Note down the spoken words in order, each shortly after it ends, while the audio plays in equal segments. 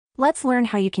Let's learn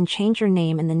how you can change your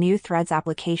name in the new Threads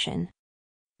application.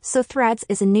 So Threads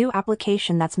is a new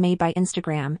application that's made by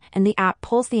Instagram, and the app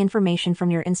pulls the information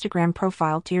from your Instagram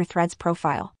profile to your Threads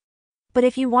profile. But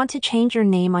if you want to change your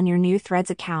name on your new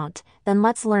Threads account, then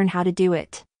let's learn how to do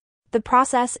it. The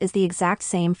process is the exact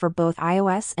same for both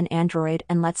iOS and Android,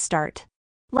 and let's start.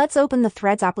 Let's open the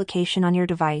Threads application on your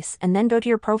device and then go to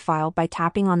your profile by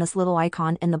tapping on this little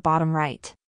icon in the bottom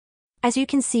right. As you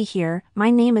can see here, my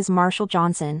name is Marshall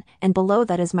Johnson, and below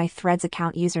that is my Threads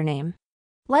account username.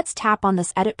 Let's tap on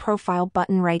this Edit Profile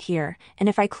button right here, and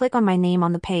if I click on my name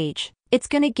on the page, it's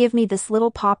gonna give me this little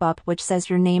pop-up which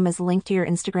says your name is linked to your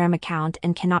Instagram account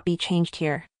and cannot be changed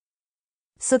here.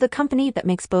 So the company that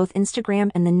makes both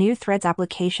Instagram and the new Threads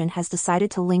application has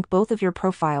decided to link both of your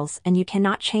profiles, and you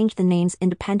cannot change the names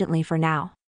independently for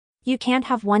now. You can't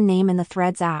have one name in the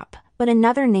Threads app, but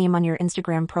another name on your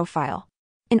Instagram profile.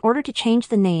 In order to change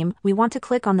the name, we want to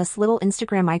click on this little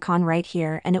Instagram icon right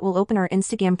here, and it will open our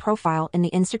Instagram profile in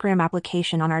the Instagram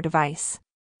application on our device.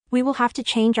 We will have to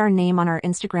change our name on our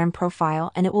Instagram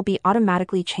profile, and it will be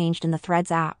automatically changed in the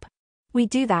Threads app. We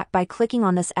do that by clicking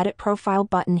on this Edit Profile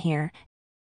button here,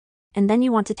 and then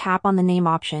you want to tap on the name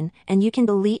option, and you can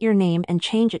delete your name and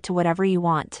change it to whatever you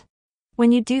want.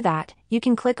 When you do that, you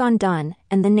can click on Done,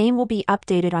 and the name will be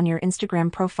updated on your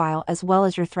Instagram profile as well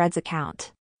as your Threads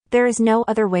account. There is no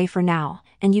other way for now,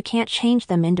 and you can't change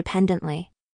them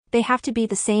independently. They have to be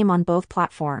the same on both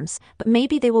platforms, but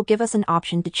maybe they will give us an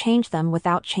option to change them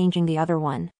without changing the other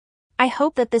one. I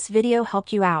hope that this video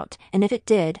helped you out, and if it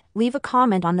did, leave a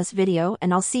comment on this video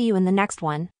and I'll see you in the next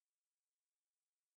one.